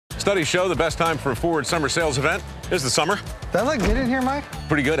Studies show the best time for a Ford summer sales event is the summer. Does that look good in here, Mike?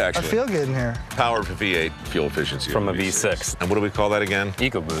 Pretty good, I actually. feel good in here. Power of a V8, fuel efficiency From of a V6. And what do we call that again?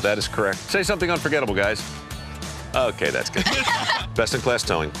 EcoBoost. That is correct. Say something unforgettable, guys. Okay, that's good. Best-in-class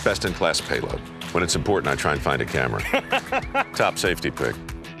towing, best-in-class payload. When it's important, I try and find a camera. Top safety pick.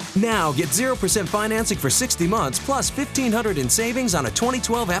 Now get 0% financing for 60 months plus $1,500 in savings on a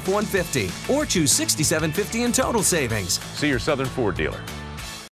 2012 F-150. Or choose $6,750 in total savings. See your Southern Ford dealer.